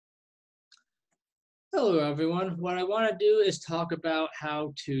Hello, everyone. What I want to do is talk about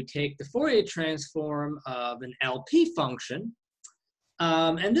how to take the Fourier transform of an LP function.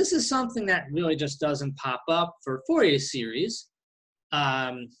 And this is something that really just doesn't pop up for Fourier series.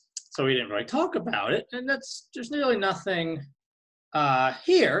 So we didn't really talk about it. And there's really nothing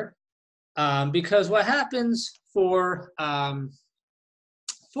here because what happens for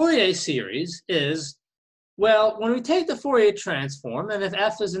Fourier series is, well, when we take the Fourier transform, and if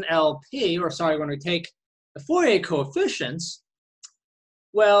f is an LP, when we take the Fourier coefficients,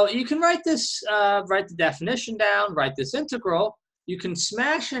 well, you can write this, write the definition down, write this integral. You can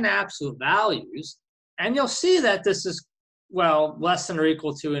smash in absolute values, and you'll see that this is, well, less than or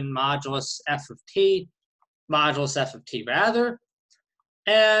equal to in modulus f of t rather.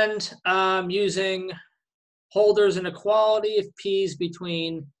 And using Holder's inequality, if p is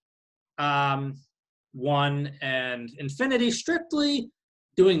between 1 and infinity strictly,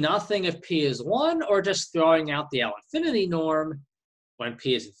 doing nothing if p is 1, or just throwing out the L infinity norm when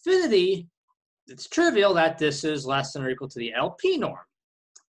p is infinity, it's trivial that this is less than or equal to the LP norm.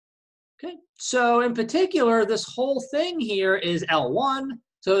 Okay, so in particular, this whole thing here is L1,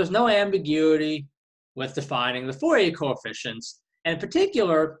 so there's no ambiguity with defining the Fourier coefficients. And in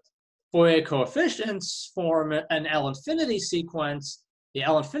particular, Fourier coefficients form an L infinity sequence. The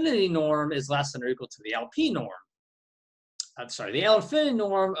L infinity norm is less than or equal to the LP norm. The L infinity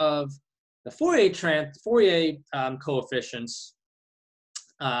norm of the Fourier coefficients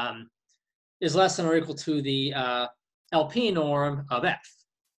is less than or equal to the LP norm of f.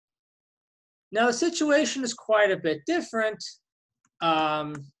 Now the situation is quite a bit different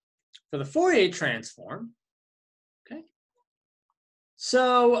for the Fourier transform. Okay.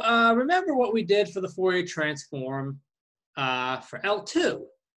 So remember what we did for the Fourier transform for L2.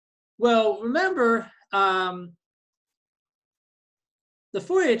 Well, remember the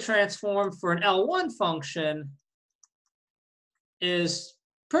Fourier transform for an L1 function is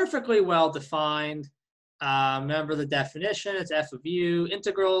perfectly well defined. Remember the definition, it's f of u,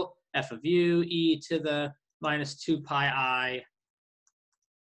 integral f of u e to the minus 2 pi I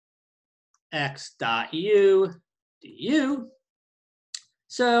x dot u du.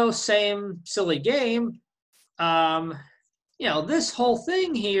 So same silly game. This whole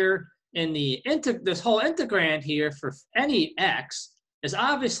thing here in the this whole integrand here for any x is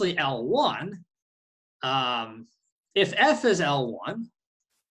obviously L1. If f is L1,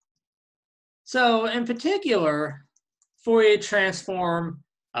 so in particular, Fourier transform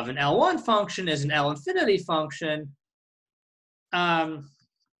of an L1 function is an L infinity function, and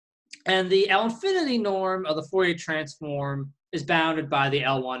the L infinity norm of the Fourier transform is bounded by the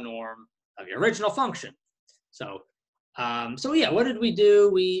L1 norm of the original function. So yeah, what did we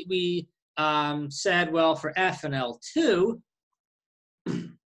do? We said, well, for f and L2,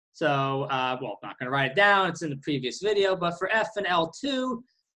 so, well, I'm not going to write it down. It's in the previous video. But for f and L2,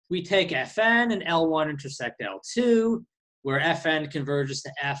 we take Fn and L1 intersect L2, where Fn converges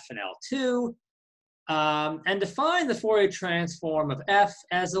to f and L2, and define the Fourier transform of f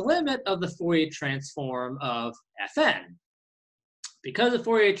as the limit of the Fourier transform of Fn. Because the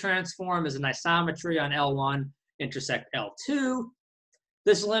Fourier transform is an isometry on L1 intersect L2,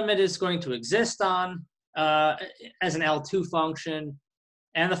 this limit is going to exist on as an L2 function.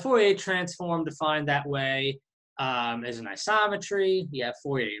 And the Fourier transform defined that way is an isometry. You have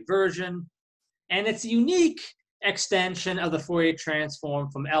Fourier inversion. And it's a unique extension of the Fourier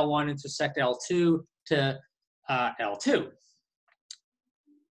transform from L1 intersect L2 to L2.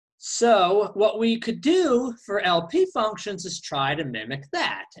 So what we could do for LP functions is try to mimic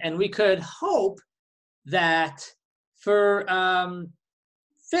that. And we could hope that for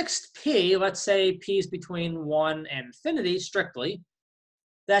fixed p, let's say p is between 1 and infinity strictly,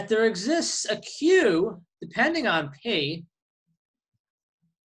 that there exists a q depending on p.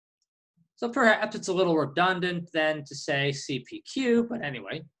 So perhaps it's a little redundant then to say CPQ, but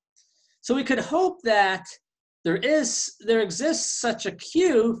anyway. So we could hope that there exists such a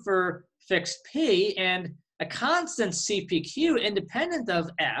q for fixed p and a constant CPQ independent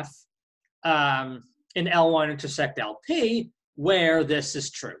of f in L1 intersect LP where this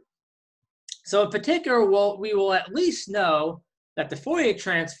is true. So in particular, we will at least know that the Fourier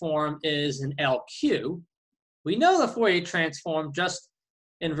transform is an LQ. We know the Fourier transform just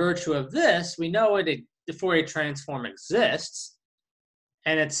in virtue of this. We know the Fourier transform exists,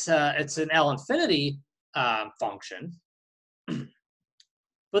 and it's an L infinity function.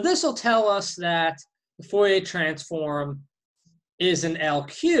 But this will tell us that the Fourier transform is an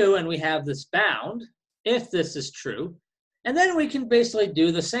LQ, and we have this bound, if this is true. And then we can basically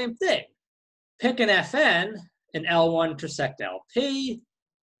do the same thing. Pick an Fn in L1 intersect LP,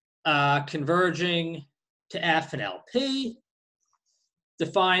 converging to F and LP.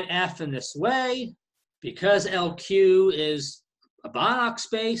 Define F in this way. Because LQ is a Banach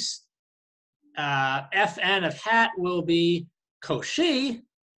space, Fn of hat will be Cauchy,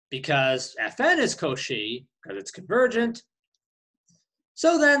 because Fn is Cauchy, because it's convergent.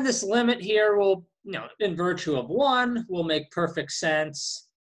 So then this limit here will, in virtue of 1, will make perfect sense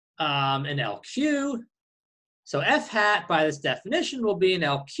in LQ. So F hat, by this definition, will be an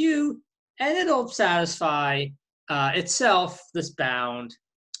LQ, and it'll satisfy itself this bound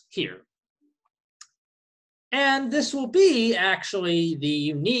here. And this will be actually the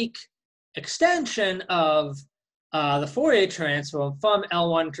unique extension of the Fourier transform from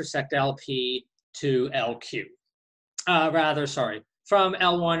L1 intersect LP to LQ. From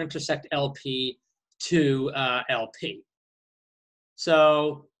L1 intersect LP to LP.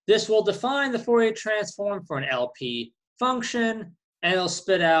 So this will define the Fourier transform for an LP function, and it'll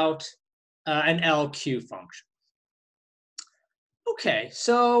spit out an LQ function. Okay,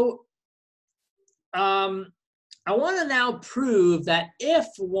 so I want to now prove that if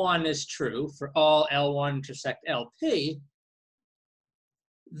 1 is true for all L1 intersect LP,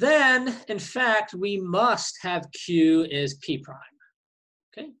 then, in fact, we must have Q is P prime.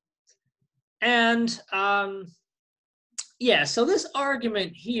 Okay? And, yeah, so this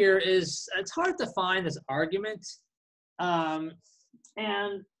argument here is, it's hard to find this argument. And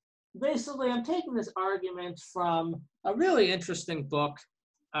basically, I'm taking this argument from a really interesting book,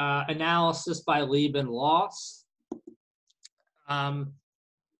 Analysis by Lieben-Loss.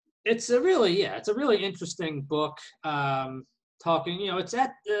 It's a really interesting book. Talking, it's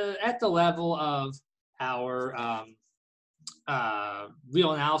at the level of our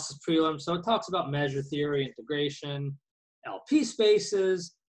real analysis prelim. So it talks about measure theory, integration, LP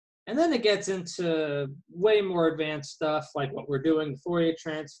spaces, and then it gets into way more advanced stuff like what we're doing, the Fourier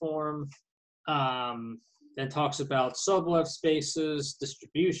transform. Then talks about Sobolev spaces,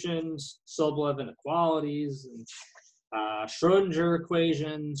 distributions, Sobolev inequalities, and Schrödinger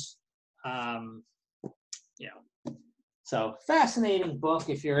equations. So fascinating book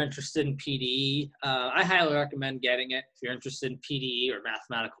if you're interested in PDE. I highly recommend getting it if you're interested in PDE or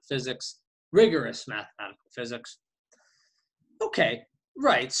mathematical physics, rigorous mathematical physics. Okay,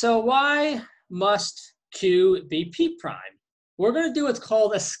 right. So why must Q be P prime? We're going to do what's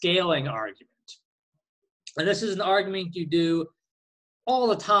called a scaling argument. And this is an argument you do all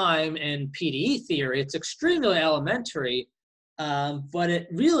the time in PDE theory. It's extremely elementary, but it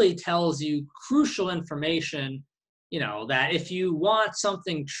really tells you crucial information, that if you want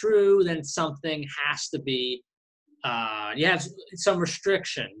something true, then something has to be, you have some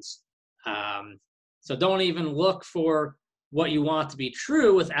restrictions. So don't even look for what you want to be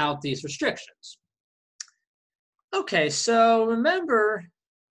true without these restrictions. Okay, so remember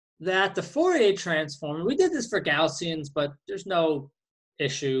that the Fourier transform, we did this for Gaussians, but there's no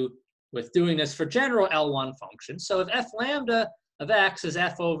issue with doing this for general L1 functions. So if f lambda of x is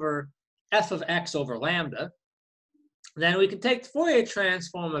f of x over lambda, then we can take the Fourier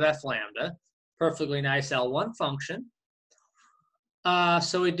transform of f lambda, perfectly nice L1 function.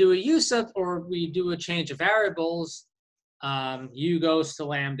 So we do a use of, or we do a change of variables. U goes to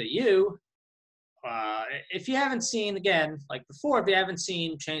lambda u. If you haven't seen, again, like before, if you haven't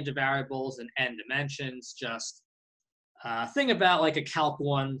seen change of variables in n dimensions, just think about like a Calc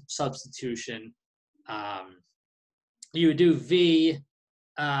 1 substitution. You would do v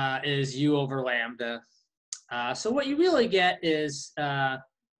is u over lambda. So what you really get is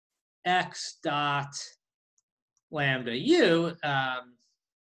x dot lambda u.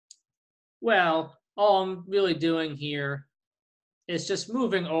 Well, all I'm really doing here is just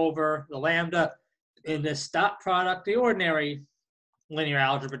moving over the lambda in this dot product, the ordinary linear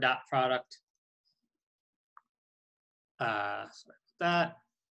algebra dot product. Sorry about that.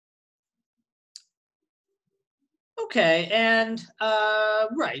 Okay, and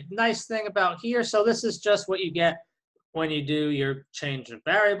right, nice thing about here, so this is just what you get when you do your change of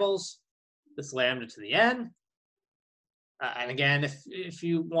variables, this lambda to the n. And again, if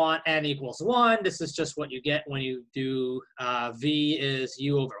you want n equals 1, this is just what you get when you do v is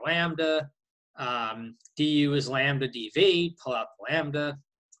u over lambda, du is lambda dv, pull out the lambda.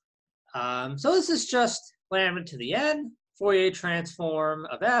 So this is just lambda to the n, Fourier transform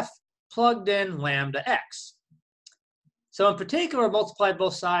of f, plugged in lambda x. So in particular, multiply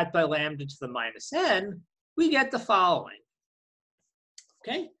both sides by lambda to the minus n, we get the following.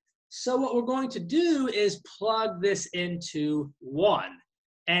 Okay, so what we're going to do is plug this into 1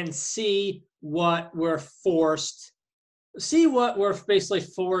 and see what we're basically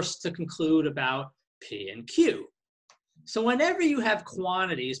forced to conclude about P and Q. So whenever you have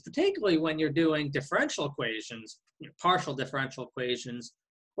quantities, particularly when you're doing differential equations, partial differential equations,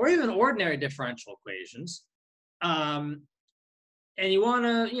 or even ordinary differential equations, and you want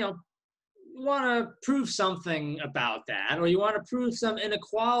to prove something about that, or you want to prove some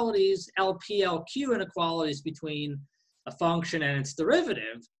inequalities, LP, LQ inequalities between a function and its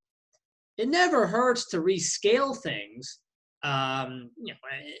derivative, it never hurts to rescale things,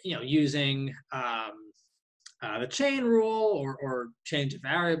 using the chain rule or change of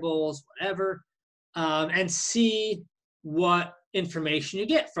variables, whatever, and see what information you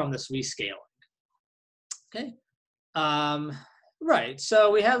get from this rescaling. Okay, right.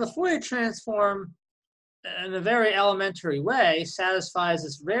 So we have the Fourier transform in a very elementary way satisfies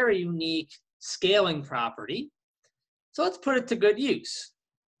this very unique scaling property. So let's put it to good use.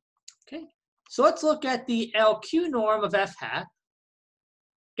 Okay, so let's look at the LQ norm of f hat.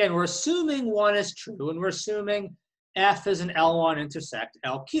 Again, we're assuming 1 is true, and we're assuming f is an L1 intersect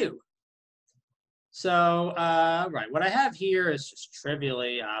LQ. So, right, what I have here is just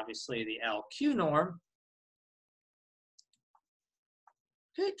trivially, obviously, the LQ norm.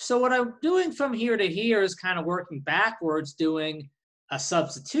 Okay, so what I'm doing from here to here is kind of working backwards, doing a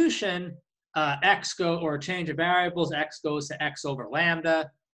substitution. Or a change of variables, x goes to x over lambda.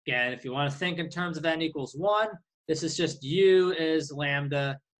 Again, if you want to think in terms of n equals 1, this is just u is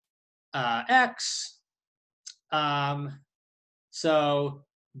lambda x. So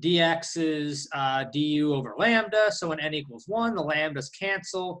dx is du over lambda. So when n equals 1, the lambdas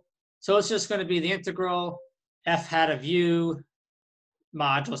cancel. So it's just going to be the integral f hat of u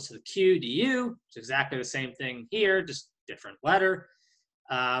modulus to the q du. It's exactly the same thing here, just different letter.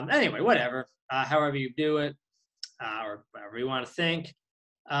 Anyway, whatever, however you do it, or whatever you want to think.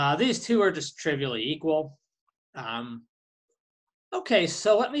 These two are just trivially equal. Okay,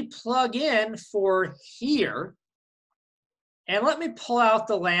 so let me plug in for here, and let me pull out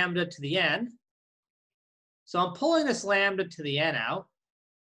the lambda to the n. So I'm pulling this lambda to the n out.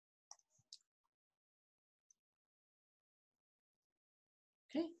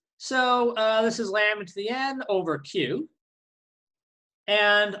 Okay, so this is lambda to the n over q.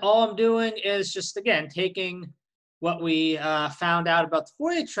 And all I'm doing is just, again, taking what we found out about the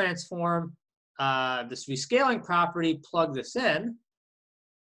Fourier transform, this rescaling property, plug this in.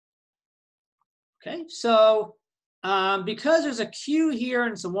 Okay, so because there's a q here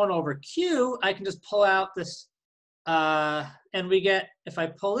and it's a 1 over q, I can just pull out this, and we get, if I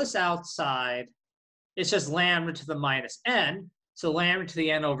pull this outside, it's just lambda to the minus n. So lambda to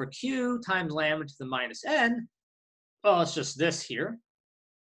the n over q times lambda to the minus n. Well, it's just this here.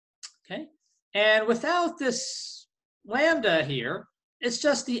 Okay, and without this lambda here, it's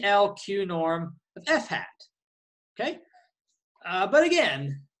just the LQ norm of f hat. Okay, but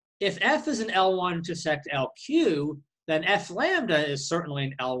again, if f is an L1 intersect LQ, then f lambda is certainly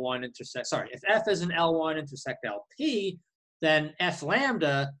an L1 intersect. Sorry, if f is an L1 intersect LP, then f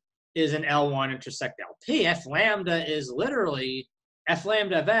lambda is an L1 intersect LP. F lambda is literally f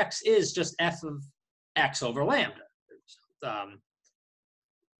lambda of x is just f of x over lambda.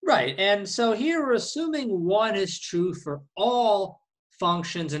 Right, and so here we're assuming 1 is true for all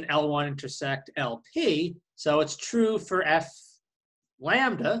functions in L1 intersect LP. So it's true for f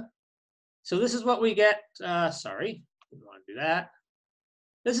lambda. So this is what we get, sorry, didn't want to do that.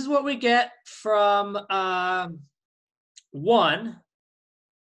 This is what we get from 1,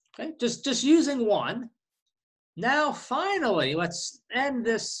 okay, just using 1. Now finally, let's end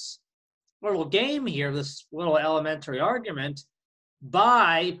this little game here, this little elementary argument,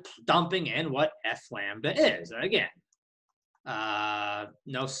 by dumping in what f lambda is. Again,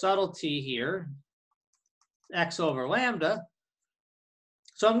 no subtlety here, x over lambda.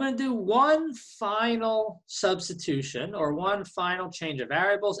 So I'm going to do one final substitution, or one final change of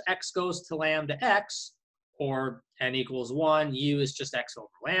variables. X goes to lambda x, or n equals 1, u is just x over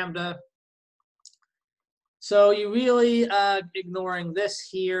lambda. So you really, ignoring this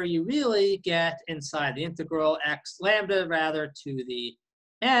here, you really get inside the integral x lambda rather to the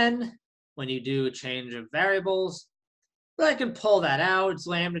n when you do a change of variables. But I can pull that out. It's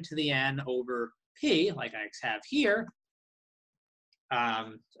lambda to the n over p, like I have here.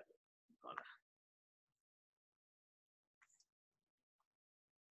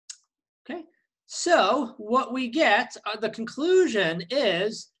 Okay, so what we get, the conclusion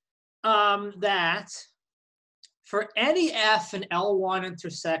is that for any f in L1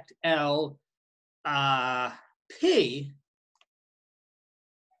 intersect L P,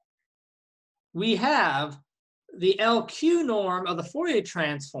 we have the LQ norm of the Fourier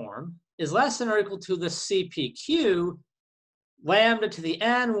transform is less than or equal to the CPQ, lambda to the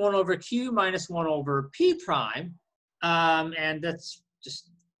n, 1 over q minus 1 over p prime. And that's just,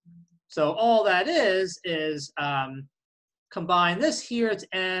 so all that is combine this here, it's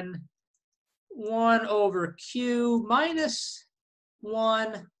n 1 over q minus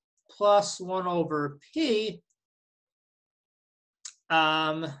 1 plus 1 over p.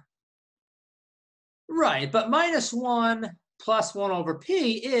 Right, but minus 1 plus 1 over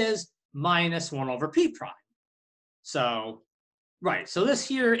p is minus 1 over p prime. So, right, so this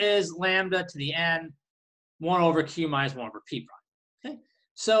here is lambda to the n, 1 over q minus 1 over p prime. Okay,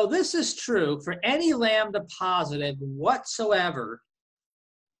 so this is true for any lambda positive whatsoever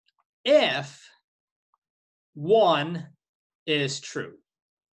if 1 is true.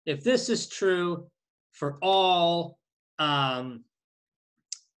 If this is true for all F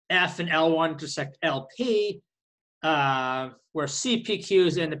and L1 intersect LP, where CPQ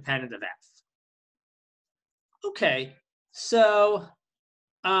is independent of F. Okay, so,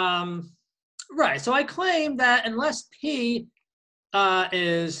 right, so I claim that unless P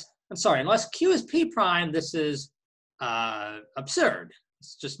unless Q is P prime, this is absurd.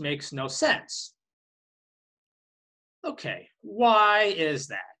 This just makes no sense. Okay, why is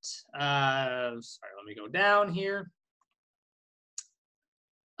that? Sorry, let me go down here.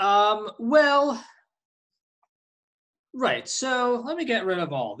 Well, right, so let me get rid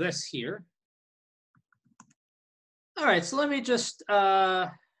of all this here. All right, so let me just kind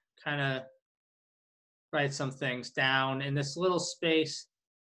of write some things down in this little space.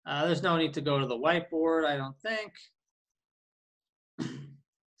 There's no need to go to the whiteboard, I don't think.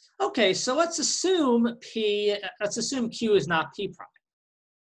 Okay, so let's assume Q is not P prime.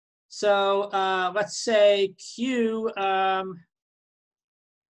 So let's say Q, or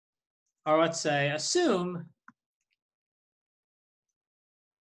let's say assume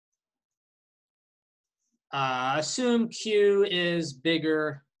Q is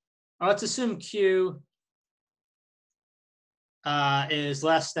bigger, or let's assume Q is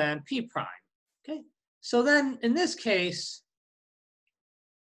less than P prime. Okay, so then in this case,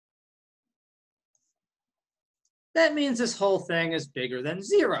 that means this whole thing is bigger than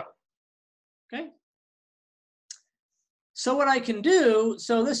 0. Okay. So what I can do,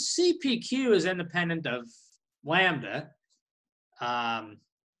 so this CPQ is independent of lambda.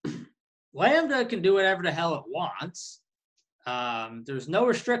 Lambda can do whatever the hell it wants. There's no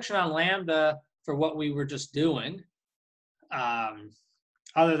restriction on lambda for what we were just doing,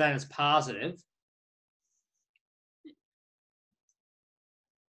 other than it's positive.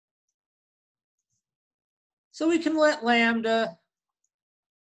 So we can let lambda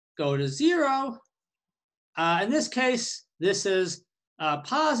go to 0. In this case, this is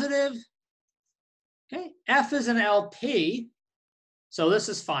positive. Okay, F is an LP, so this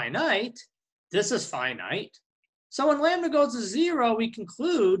is finite. This is finite. So when lambda goes to 0, we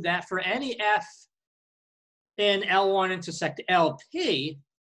conclude that for any F in L1 intersect LP,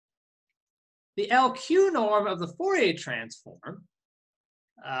 the LQ norm of the Fourier transform.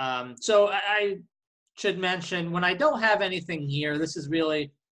 So I should mention, when I don't have anything here, this is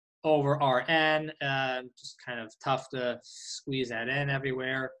really over Rn, just kind of tough to squeeze that in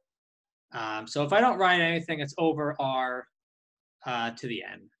everywhere. So if I don't write anything, it's over R to the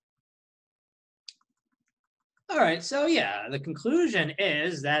n. All right, so yeah, the conclusion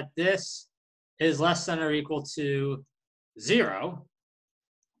is that this is less than or equal to 0,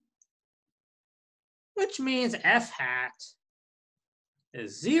 which means F hat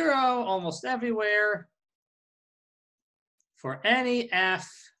is 0 almost everywhere for any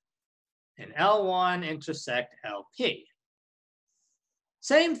F in L1 intersect LP.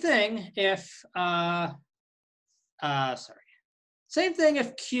 Same thing if, same thing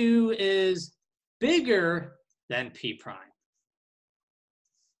if Q is bigger than P prime.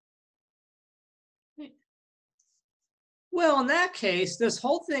 Well, in that case, this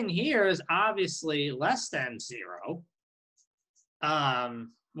whole thing here is obviously less than 0. 1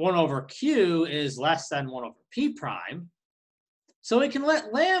 over Q is less than 1 over P prime. So we can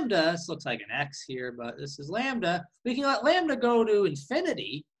let lambda, this looks like an X here, but this is lambda. We can let lambda go to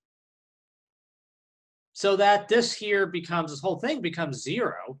infinity so that this here becomes, this whole thing becomes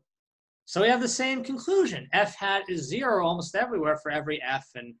 0. So we have the same conclusion. F hat is 0 almost everywhere for every F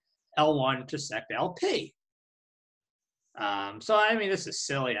in L1 intersect LP. So I mean, this is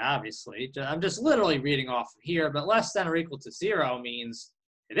silly, obviously. I'm just literally reading off of here, but less than or equal to 0 means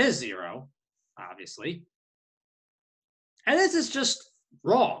it is 0, obviously. And this is just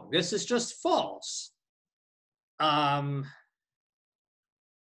wrong. This is just false. Right,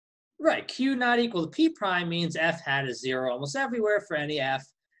 Q not equal to P prime means F hat is 0 almost everywhere for any F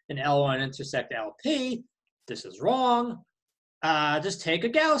in L1 intersect LP. This is wrong. Just take a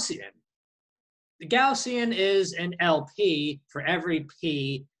Gaussian. the Gaussian is an LP for every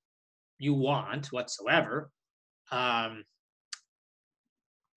P you want whatsoever. The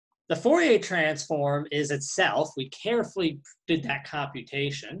Fourier transform is itself. We carefully did that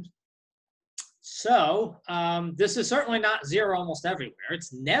computation. So this is certainly not zero almost everywhere.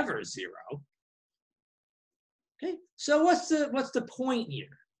 It's never zero. Okay, so what's the point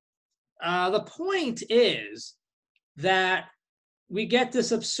here? The point is that we get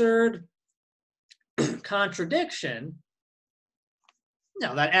this absurd contradiction,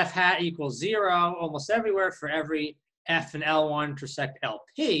 that f hat equals 0 almost everywhere for every f and L1 intersect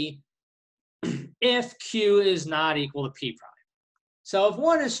LP if Q is not equal to P prime. So if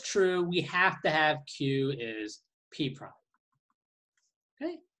 1 is true, we have to have Q is P prime.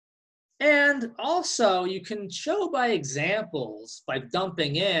 Okay? And also, you can show by examples, by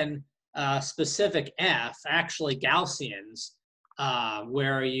dumping in specific f, actually Gaussians,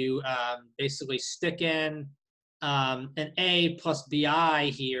 where you basically stick in an A plus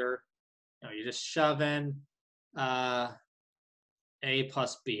BI here. You just shove in A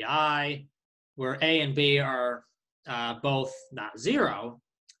plus BI, where A and B are both not 0.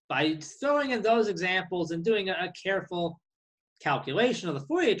 By throwing in those examples and doing a careful calculation of the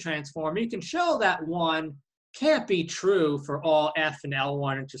Fourier transform, you can show that 1 can't be true for all f and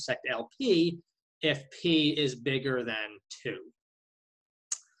L1 intersect LP if P is bigger than 2.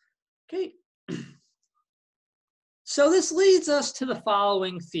 Okay. So this leads us to the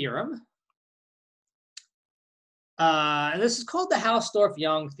following theorem. And this is called the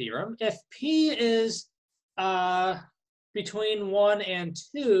Hausdorff-Young theorem. If P is between 1 and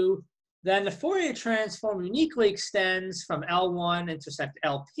 2, then the Fourier transform uniquely extends from L1 intersect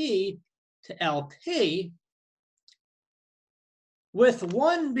LP to LP, with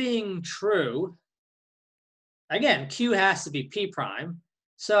 1 being true. Again, Q has to be P prime.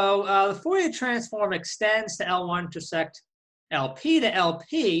 So the Fourier transform extends to L1 intersect LP to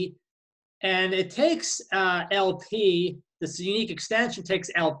LP, and it takes LP, this unique extension takes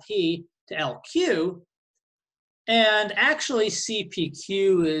LP to LQ, and actually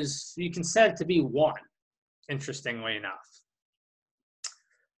CPQ is, you can set it to be 1, interestingly enough.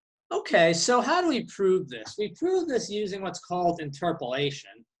 Okay, so how do we prove this? We prove this using what's called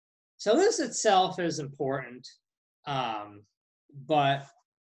interpolation. So this itself is important, but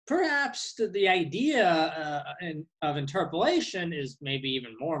perhaps the idea of interpolation is maybe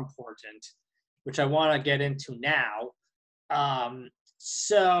even more important, which I want to get into now.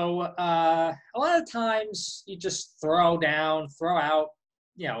 So a lot of times you just throw out,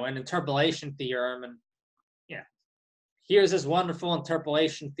 an interpolation theorem, and here's this wonderful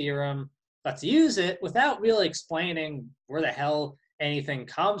interpolation theorem. Let's use it without really explaining where the hell anything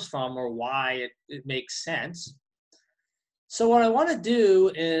comes from or why it makes sense. So what I want to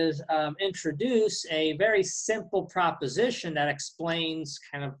do is introduce a very simple proposition that explains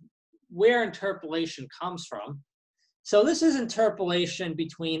kind of where interpolation comes from. So this is interpolation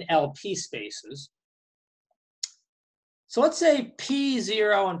between LP spaces. So let's say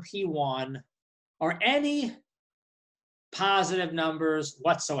P0 and P1 are any positive numbers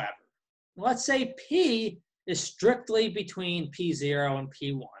whatsoever. Let's say P is strictly between P0 and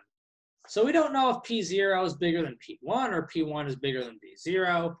P1. So we don't know if P0 is bigger than P1 or P1 is bigger than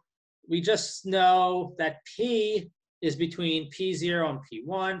P0. We just know that P is between P0 and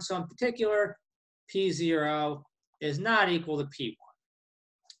P1. So in particular, P0 is not equal to P1.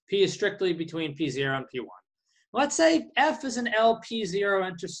 P is strictly between P0 and P1. Let's say F is an LP0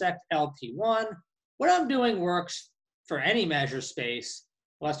 intersect LP1. What I'm doing works for any measure space.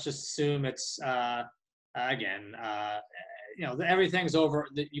 Let's just assume it's, everything's over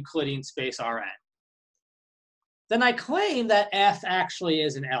the Euclidean space Rn. Then I claim that F actually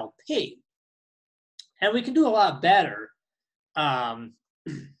is an LP. And we can do a lot better. In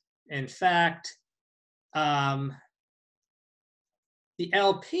fact, the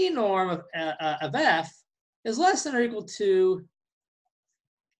LP norm of F is less than or equal to,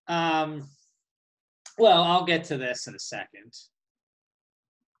 well, I'll get to this in a second.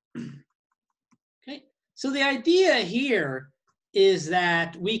 Okay, so the idea here is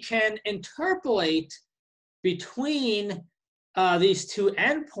that we can interpolate between these two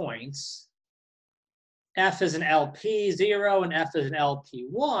endpoints, F is an LP0 and F is an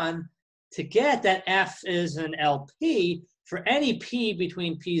LP1, to get that F is an LP for any P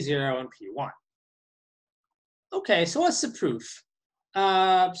between P0 and P1. Okay, so what's the proof?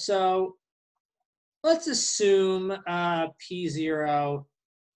 So let's assume P0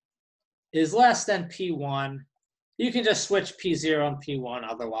 is less than P1. You can just switch P0 and P1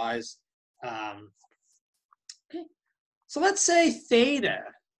 otherwise. Okay. So let's say theta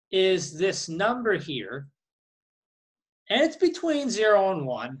is this number here, and it's between 0 and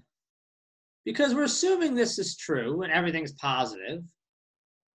 1, because we're assuming this is true and everything's positive.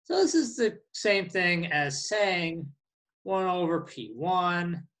 So this is the same thing as saying 1 over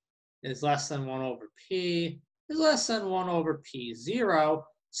P1 is less than 1 over P is less than 1 over P0.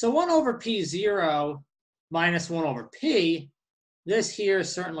 So 1 over P0 minus 1 over P, this here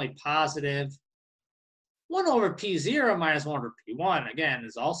is certainly positive. 1 over P0 minus 1 over P1, again,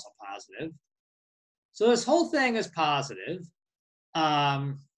 is also positive. So this whole thing is positive.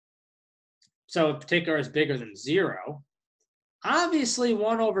 So in particular is bigger than 0. Obviously,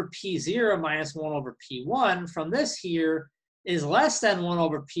 1 over P0 minus 1 over P1 from this here is less than 1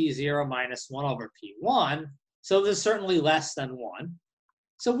 over P0 minus 1 over P1. So this is certainly less than 1.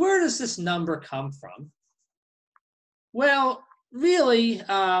 So where does this number come from? Well, really,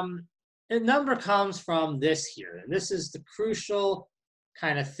 the number comes from this here. And this is the crucial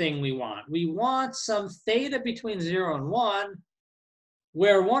kind of thing we want. We want some theta between 0 and 1,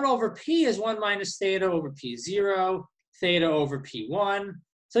 where 1 over P is 1 minus theta over P0, theta over P1.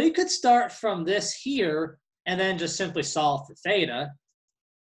 So you could start from this here and then just simply solve for theta.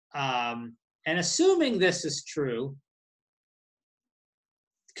 And assuming this is true,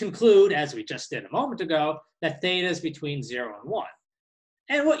 conclude, as we just did a moment ago, that theta is between 0 and 1.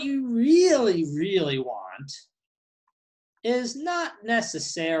 And what you really, really want is not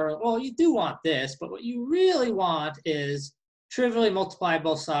necessarily, well, you do want this, but what you really want is trivially multiply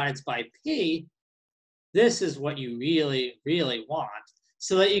both sides by P. This is what you really, really want,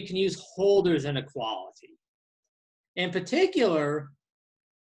 so that you can use Holder's inequality. In particular,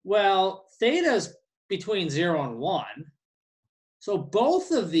 well, theta is between 0 and 1. So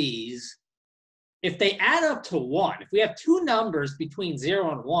both of these, if they add up to 1, if we have two numbers between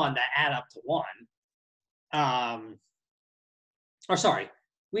 0 and 1 that add up to 1,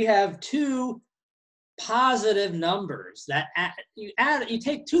 we have two positive numbers that you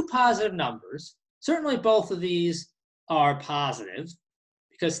take two positive numbers. Certainly both of these are positive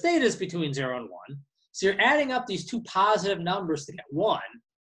because theta is between 0 and 1. So you're adding up these two positive numbers to get 1.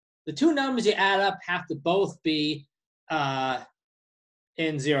 The two numbers you add up have to both be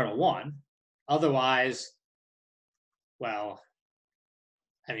in 0 to 1. Otherwise, well,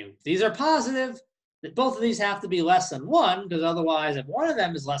 I mean, these are positive. Both of these have to be less than 1, because otherwise, if one of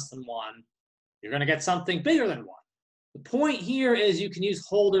them is less than 1, you're going to get something bigger than 1. The point here is you can use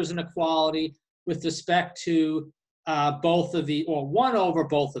Holder's inequality with respect to both of the, or 1 over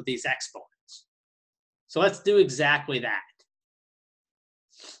both of these exponents. So let's do exactly that.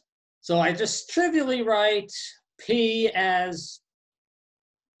 So I just trivially write P as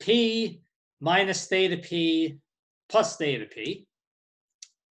P minus theta P plus theta P.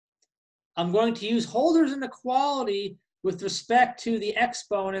 I'm going to use Holder's inequality with respect to the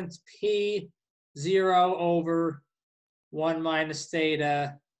exponents P0 over 1 minus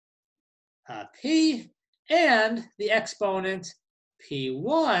theta P and the exponent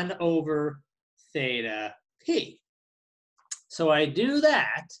P1 over theta P. So I do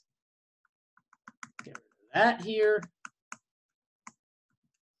that. Get rid of that here.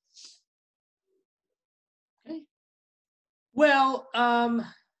 Okay. Well,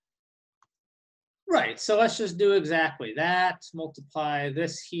 right, so let's just do exactly that. Multiply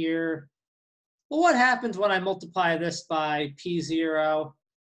this here. Well, what happens when I multiply this by P0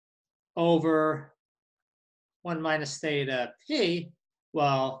 over 1 minus theta P?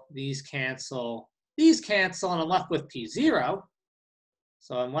 Well, these cancel, and I'm left with P0.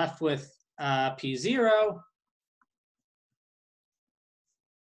 So I'm left with P0.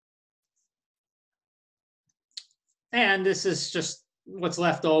 And this is just what's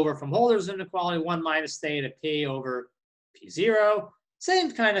left over from Holder's inequality, 1 minus theta P over P0.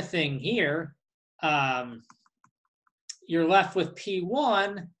 Same kind of thing here. You're left with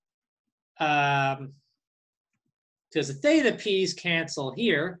P1, because the theta P's cancel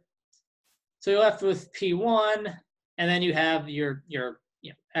here. So you're left with P1, and then you have your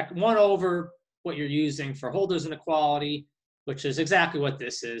 1 over what you're using for Holder's inequality, which is exactly what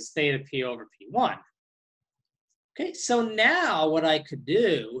this is, theta P over P1. Okay, so now what I could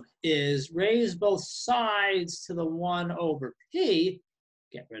do is raise both sides to the 1 over P,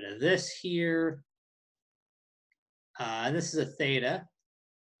 get rid of this here. This is a theta.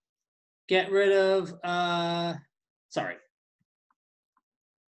 Get rid of,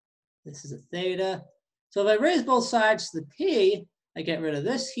 this is a theta. So if I raise both sides to the P, I get rid of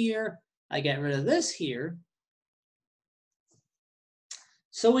this here, I get rid of this here.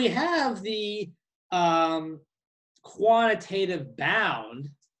 So we have the quantitative bound.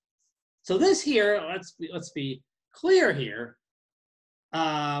 So this here, let's be clear here.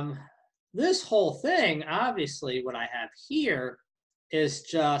 this whole thing, obviously, what I have here is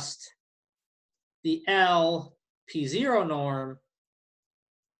just the L P0 norm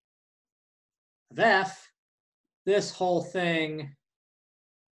of F. This whole thing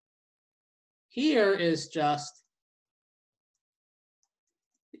here is just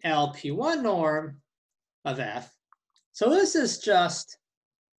the LP1 norm of F. So this is just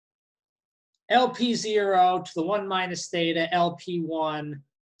LP0 to the 1 minus theta, LP1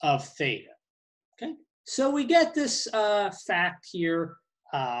 of theta. Okay, so we get this fact here,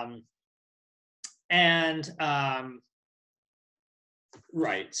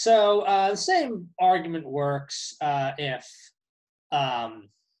 right. So the same argument works if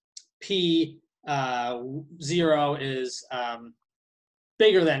P0 is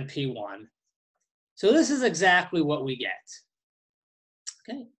bigger than P1. So this is exactly what we get.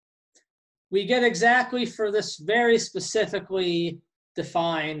 Okay, we get exactly for this very specifically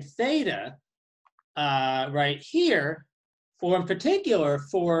defined theta right here, or in particular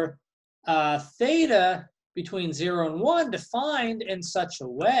for theta between 0 and 1 defined in such a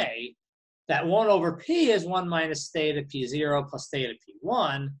way that 1 over P is 1 minus theta P0 plus theta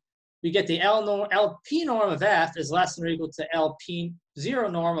P1. We get the LP norm of F is less than or equal to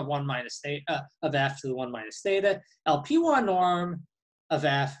LP0 norm of 1 minus theta of F to the 1 minus theta, LP1 norm of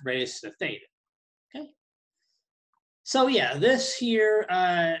F raised to theta. Okay. So yeah, this here,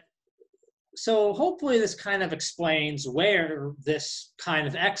 so hopefully this kind of explains where this kind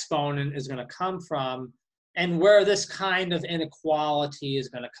of exponent is going to come from and where this kind of inequality is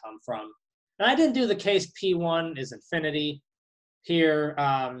going to come from. And I didn't do the case P1 is infinity here.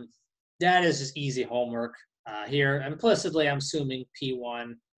 That is just easy homework here. Implicitly, I'm assuming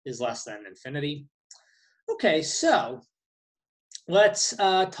P1 is less than infinity. Okay, so let's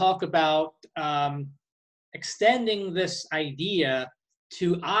talk about extending this idea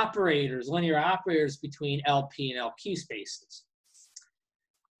to operators, linear operators between LP and LQ spaces.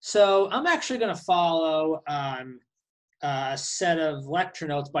 So I'm actually going to follow a set of lecture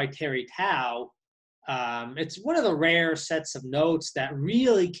notes by Terry Tao. It's one of the rare sets of notes that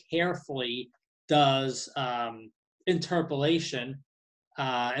really carefully does interpolation.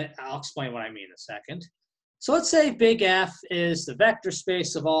 And I'll explain what I mean in a second. So let's say big F is the vector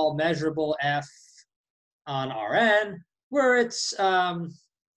space of all measurable F on Rn, where it's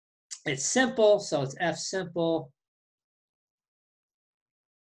simple, so it's F simple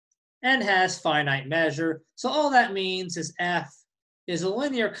and has finite measure. So all that means is F is a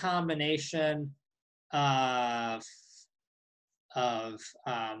linear combination F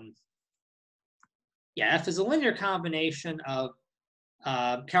is a linear combination of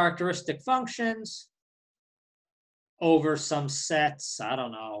characteristic functions over some sets, I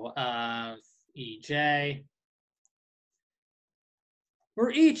don't know, EJ,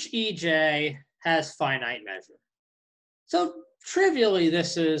 where each EJ has finite measure. So trivially,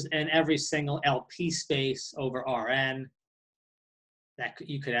 this is in every single LP space over Rn that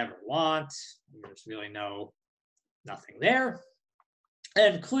you could ever want. There's really nothing there.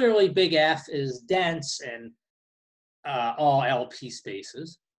 And clearly, big F is dense in all LP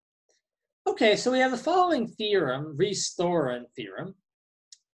spaces. Okay, so we have the following theorem, Riesz-Thorin theorem.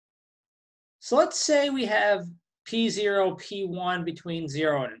 So let's say we have P0, P1 between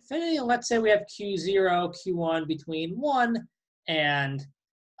 0 and infinity, and let's say we have Q0, Q1 between 1 and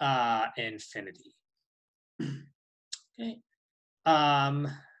infinity. Okay.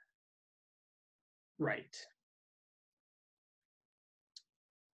 Right.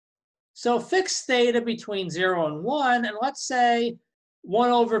 So fix theta between 0 and 1, and let's say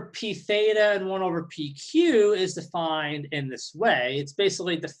 1 over P theta and 1 over PQ is defined in this way. It's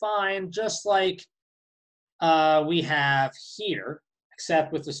basically defined just like we have here,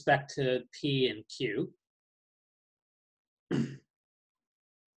 except with respect to P and Q.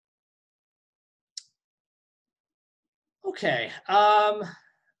 Okay,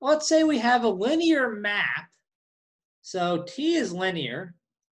 let's say we have a linear map. So T is linear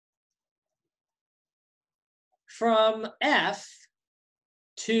from F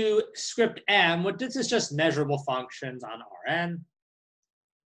to script M, what this is just measurable functions on Rn.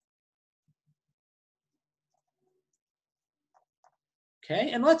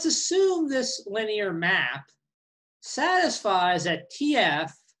 Okay, and let's assume this linear map satisfies that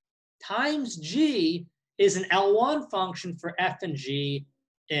TF times G is an L1 function for F and G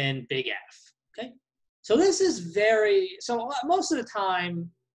in big F. Okay, so this is very, so most of the time,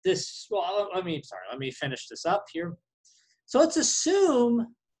 this, well, let me finish this up here. So let's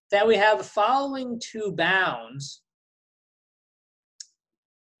assume that we have the following two bounds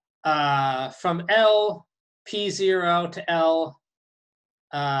from L P0 to L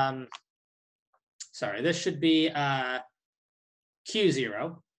sorry, this should be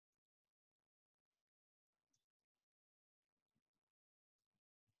Q0.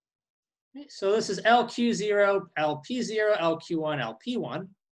 Okay, so this is LQ0, LP0, LQ1, LP1.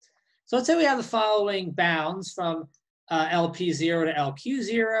 So let's say we have the following bounds from LP0 to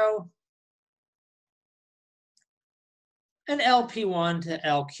LQ0 and LP1 to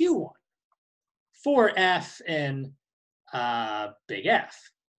LQ1 for F in big F.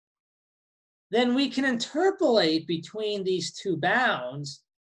 Then we can interpolate between these two bounds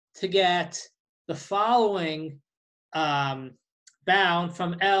to get the following bound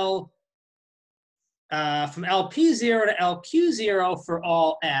from LP0 to LQ0 for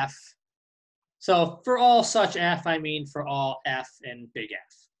all F. So for all such F, I mean for all F in big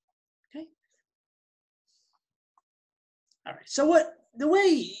F. Okay. All right. So the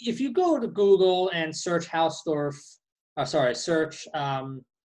way, if you go to Google and search search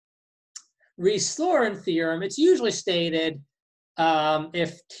Riesz-Thorin theorem, it's usually stated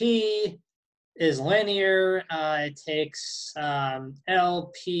if T is linear, it takes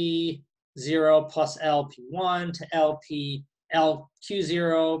LP0 plus LP1 to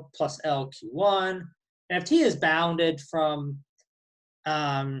LQ0 plus LQ1. And if T is bounded from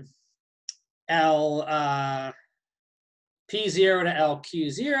P0 to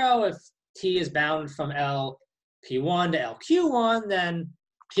LQ0, if T is bounded from LP1 to LQ1, then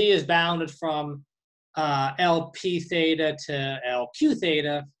T is bounded from LP theta to LQ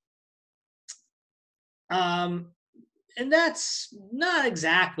theta. And that's not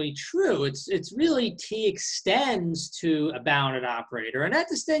exactly true. It's really T extends to a bounded operator. And that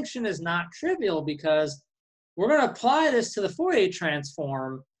distinction is not trivial because we're going to apply this to the Fourier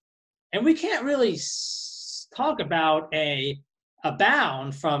transform. And we can't really talk about a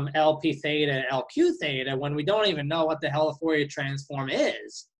bound from LP theta to LQ theta when we don't even know what the hell a Fourier transform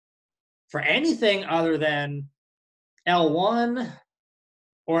is for anything other than L1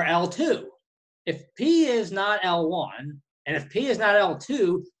 or L2. If P is not L1 and if P is not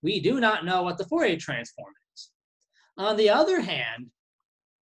L2, we do not know what the Fourier transform is. On the other hand,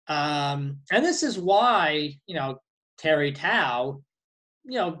 and this is why, Terry Tao,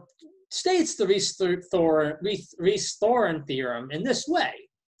 states the Riesz-Thorin theorem in this way.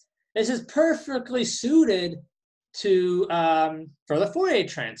 This is perfectly suited to for the Fourier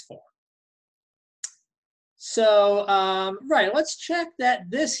transform. So, right, let's check that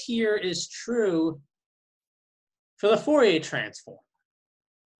this here is true for the Fourier transform.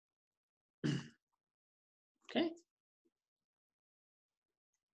 Okay.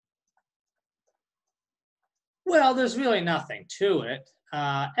 Well, there's really nothing to it.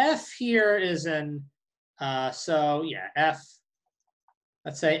 F here is an, so yeah, F,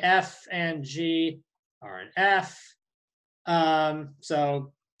 let's say F and G are an F.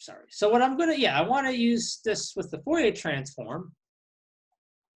 So what I'm gonna, I wanna use this with the Fourier transform.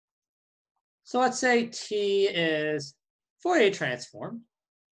 So let's say T is Fourier transform.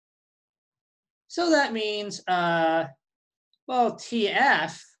 So that means, well,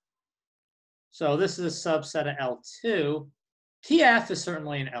 TF, so this is a subset of L2. TF is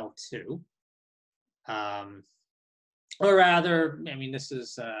certainly an L2. Or rather, I mean, this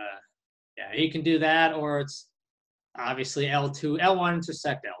is, you can do that, or it's obviously L1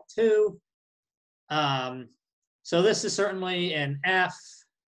 intersect L2. So this is certainly an F.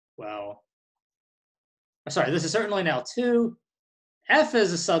 Well, sorry, this is certainly an L2. F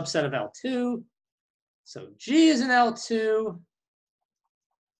is a subset of L2. So G is an L2.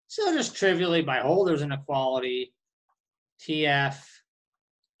 So just trivially by Holder's inequality, TF,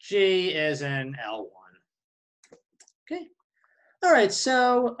 G is an L1. Okay. All right,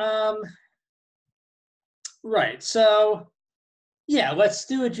 so right, so yeah, let's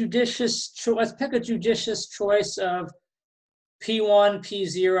do a judicious let's pick a judicious choice of P1,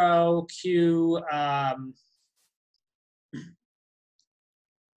 P0,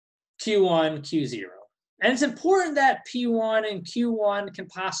 Q1, Q0. And it's important that P1 and Q1 can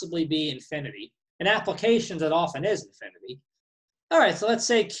possibly be infinity. In applications, it often is infinity. All right, so let's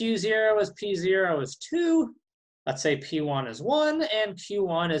say Q0 is P0 is 2. Let's say P1 is 1, and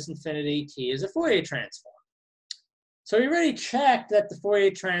Q1 is infinity. T is a Fourier transform. So we already checked that the Fourier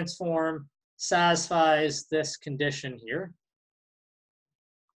transform satisfies this condition here.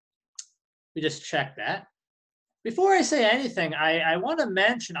 We just checked that. Before I say anything, I want to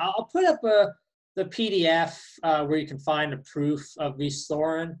mention, I'll put up the PDF where you can find a proof of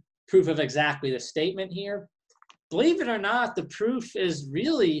Riesz-Thorin, proof of exactly the statement here. Believe it or not, the proof is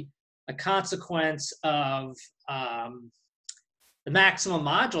really a consequence of the maximum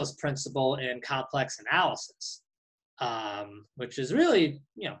modulus principle in complex analysis. which is really,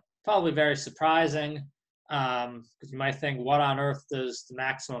 probably very surprising, because you might think, what on earth does the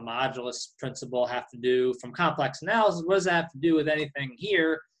maximum modulus principle have to do from complex analysis? What does that have to do with anything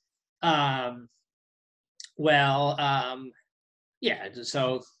here? Yeah,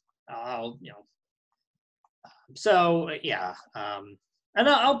 so and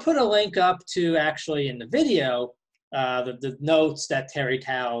I'll put a link up to, actually, in the video, the notes that Terry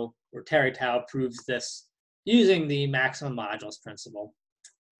Tao proves this using the maximum modulus principle.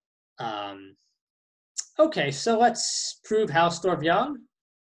 Okay, so let's prove Hausdorff-Young.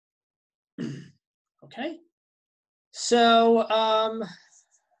 Okay, so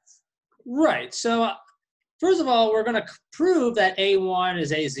right, so first of all, we're going to prove that A1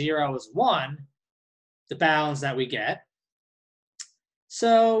 is A0 is 1, the bounds that we get.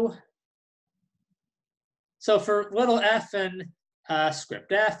 So for little f and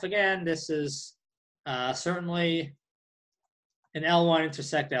script f, again, this is certainly an L1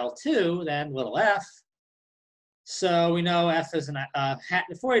 intersect L2, then little f. So we know f is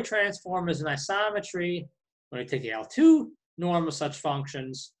the Fourier transform is an isometry when we take the L2 norm of such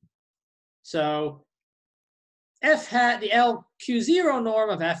functions. So f hat, the LQ0 norm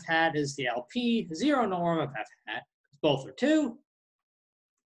of f hat is the LP0 norm of f hat. Both are 2.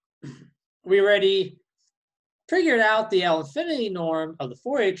 We already figured out the L infinity norm of the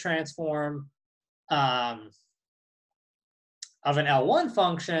Fourier transform of an L1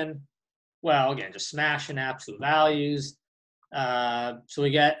 function. Well, again, just smash in absolute values. So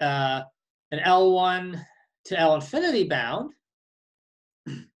we get an L1 to L infinity bound.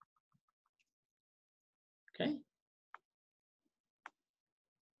 Okay.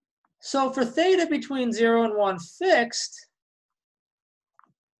 So for theta between 0 and 1 fixed,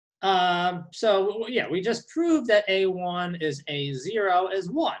 we just proved that A1 is A0 is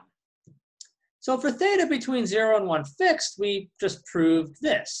 1. So for theta between 0 and 1 fixed, we just proved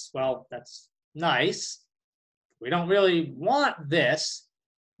this. Well, that's nice. We don't really want this.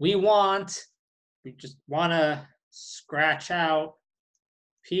 We just want to scratch out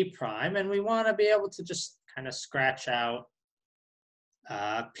P prime, and we want to be able to just kind of scratch out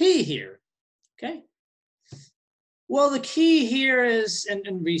P here. Okay. Well, the key here is, in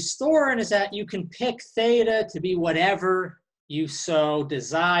Riesz-Thorin, is that you can pick theta to be whatever you so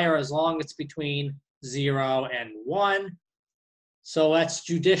desire, as long as it's between 0 and 1. So let's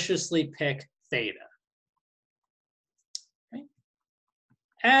judiciously pick theta. Okay.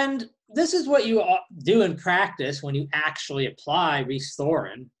 And this is what you do in practice when you actually apply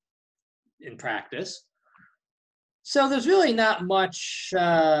Riesz-Thorin in practice. So there's really not much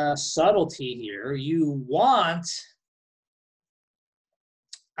subtlety here. You want,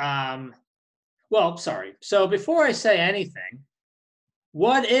 well, sorry. So before I say anything,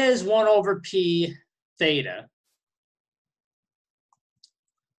 what is 1 over P theta?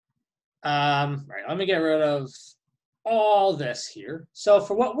 Right, let me get rid of all this here. So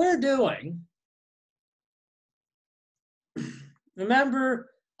for what we're doing, remember,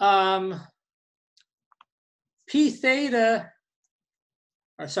 P theta,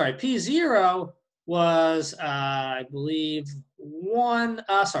 or sorry, P0 was, I believe, 1,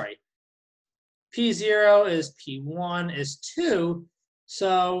 P0 is P1 is 2.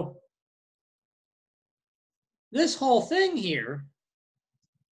 So this whole thing here,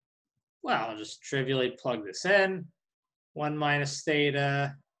 well, I'll just trivially plug this in. 1 minus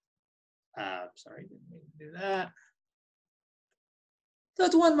theta, sorry, didn't mean to do that. So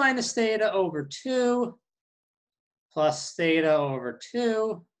it's 1 minus theta over 2 plus theta over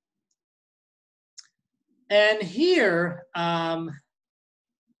 2. And here,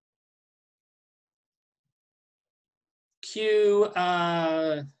 Q,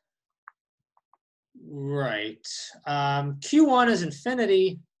 right, Q1 is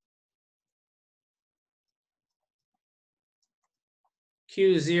infinity.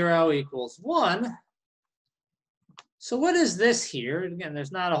 Q0 equals 1. So what is this here? Again,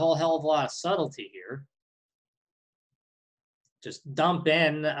 there's not a whole hell of a lot of subtlety here. Just dump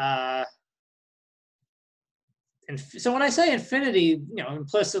in. So when I say infinity,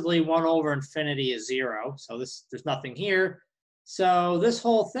 implicitly 1 over infinity is 0. So there's nothing here. So this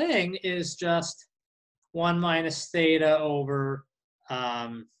whole thing is just 1 minus theta over,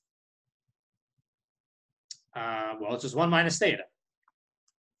 well, it's just 1 minus theta.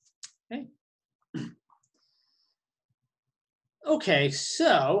 Okay. Okay,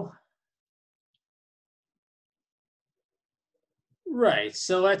 so, right,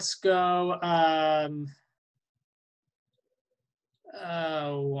 so let's go,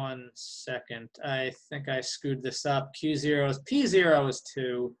 1 second. I think I screwed this up. P0 is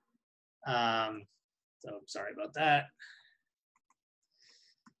 2. So I'm sorry about that.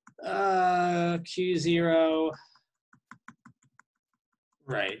 Q0,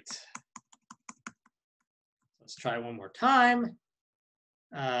 right. Let's try one more time.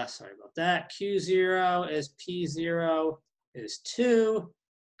 Sorry about that. Q0 is P0 is 2.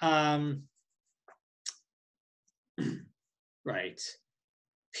 Right.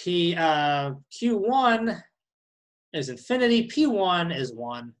 Q1 is infinity. P1 is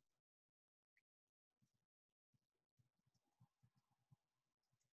 1.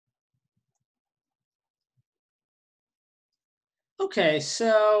 Okay,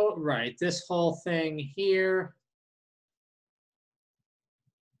 so, right, this whole thing here.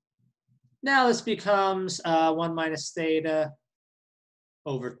 Now this becomes 1 minus theta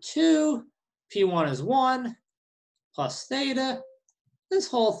over 2. P1 is 1 plus theta. This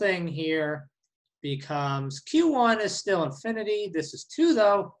whole thing here becomes Q1 is still infinity. This is 2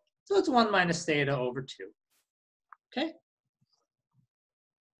 though, so it's 1 minus theta over 2. Okay?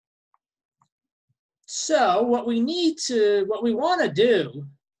 So what we want to do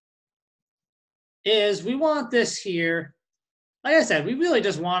is we want this here. Like I said, we really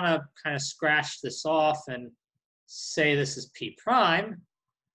just want to kind of scratch this off and say this is P prime.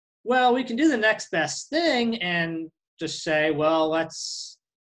 Well, we can do the next best thing and just say, well, let's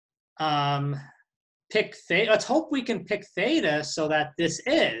pick theta. Let's hope we can pick theta so that this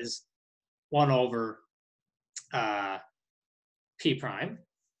is 1 over P prime.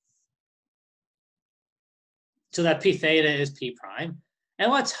 So that P theta is P prime.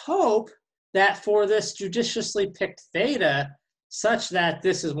 And let's hope that for this judiciously picked theta, such that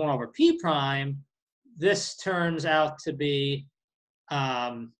this is 1 over P prime, this turns out to be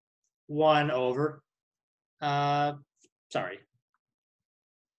 1 over, 1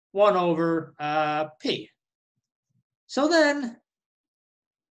 over P. So then,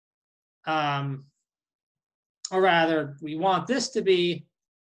 or rather, we want this to be,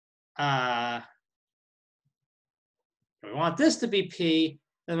 we want this to be P,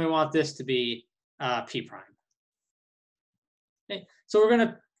 then we want this to be P prime. Okay. So we're going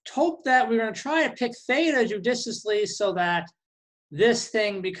to hope that we're going to try to pick theta judiciously so that this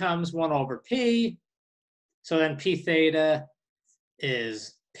thing becomes 1 over P. So then P theta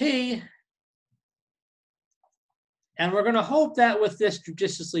is P. And we're going to hope that with this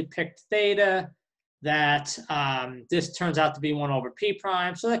judiciously picked theta, that this turns out to be 1 over P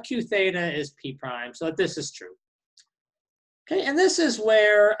prime. So that Q theta is P prime. So that this is true. Okay, and this is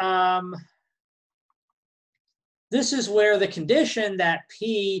where the condition that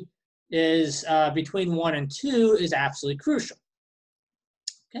P is between 1 and 2 is absolutely crucial.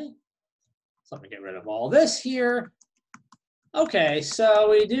 Okay, so let me get rid of all this here. Okay, so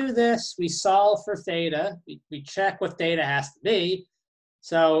we do this, we solve for theta, we check what theta has to be.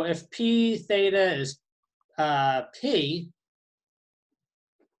 So if P theta is P,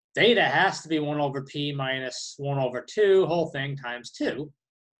 theta has to be 1 over P minus 1 over 2, whole thing times 2.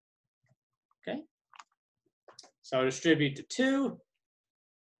 Okay. So distribute to 2.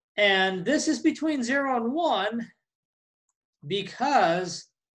 And this is between 0 and 1 because,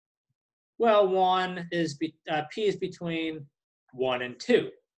 well, P is between 1 and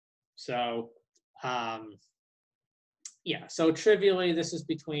 2. So, yeah, so trivially, this is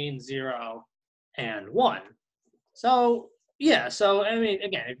between 0 and 1. So, yeah, so I mean,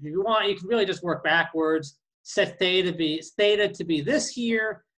 again, if you want, you can really just work backwards. Set theta to be this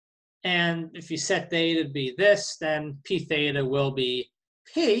here, and if you set theta to be this, then P theta will be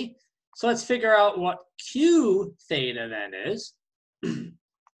P. So let's figure out what Q theta then is.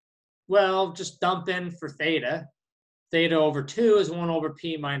 Well, just dump in for theta. Theta over 2 is 1 over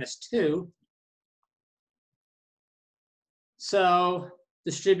P minus 2. So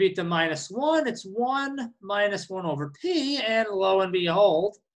distribute the minus 1, it's 1 minus 1 over P, and lo and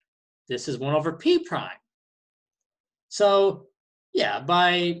behold, this is 1 over P prime. So yeah,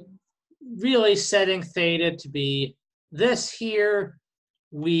 by really setting theta to be this here,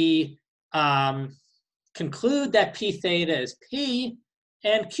 we conclude that P theta is P,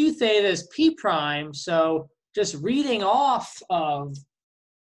 and Q theta is P prime. So just reading off of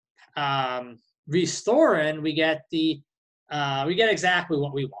Riesz-Thorin, we get exactly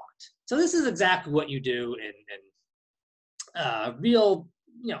what we want. So this is exactly what you do in real,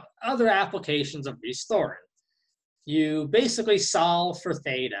 other applications of Riesz-Thorin. You basically solve for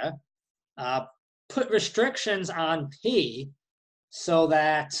theta, put restrictions on P so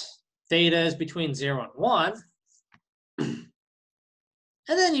that theta is between 0 and 1, and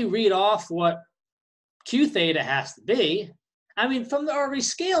then you read off what Q theta has to be. I mean, from our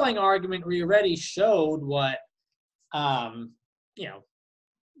rescaling argument, we already showed what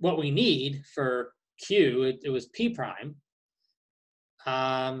what we need for Q, it was P prime.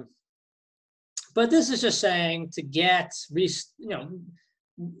 But this is just saying to get,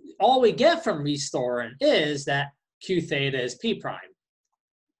 all we get from Riesz-Thorin is that Q theta is P prime.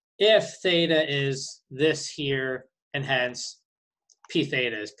 If theta is this here, and hence P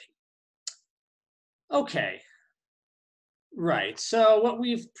theta is P. Okay, right, so what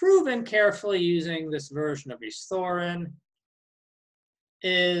we've proven carefully using this version of Riesz-Thorin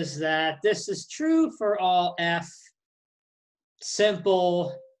is that this is true for all F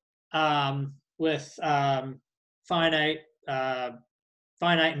simple with finite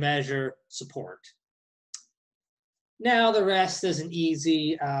measure support. Now the rest is an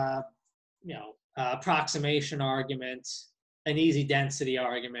easy, approximation argument, an easy density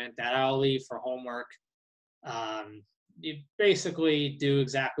argument that I'll leave for homework. You basically do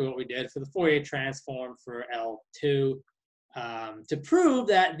exactly what we did for the Fourier transform for L2 to prove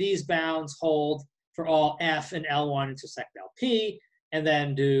that these bounds hold for all F and L1 intersect LP, and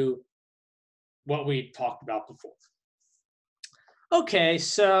then do what we talked about before. Okay,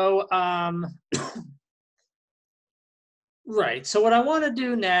 so right. So what I want to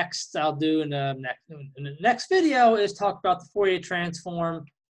do next, I'll do in the next video, is talk about the Fourier transform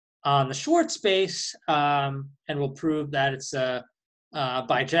on the short space, and we'll prove that it's a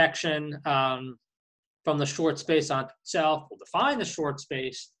bijection from the short space onto itself. We'll define the short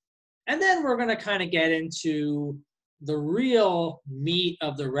space, and then we're going to kind of get into the real meat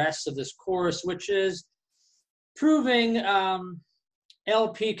of the rest of this course, which is proving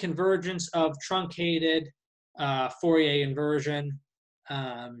LP convergence of truncated Fourier inversion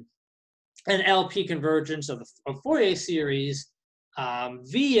and LP convergence of Fourier series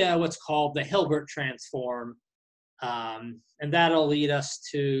via what's called the Hilbert transform, and that'll lead us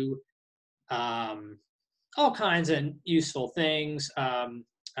to all kinds of useful things.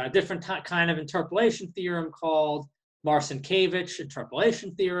 A different kind of interpolation theorem called Marcinkiewicz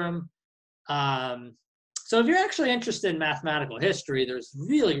interpolation theorem. So if you're actually interested in mathematical history, there's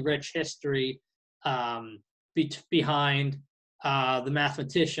really rich history behind the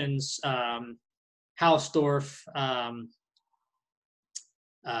mathematicians Hausdorff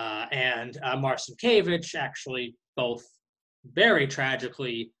and Marcinkiewicz, actually both very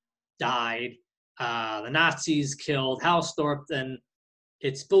tragically died. The Nazis killed Hausdorff, and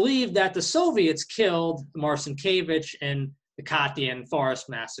it's believed that the Soviets killed Marcinkiewicz in the Katyn Forest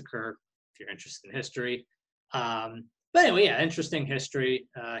Massacre, if you're interested in history. But anyway, yeah, interesting history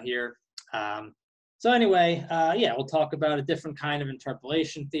here. So anyway, yeah, we'll talk about a different kind of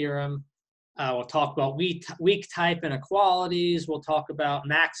interpolation theorem. We'll talk about weak type inequalities. We'll talk about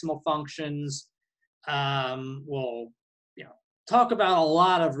maximal functions. We'll talk about a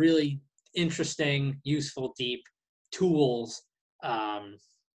lot of really interesting, useful, deep tools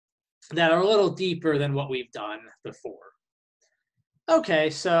that are a little deeper than what we've done before. Okay,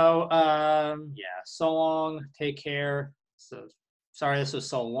 so yeah, so long. Take care. So sorry this was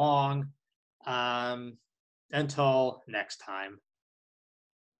so long. Until next time.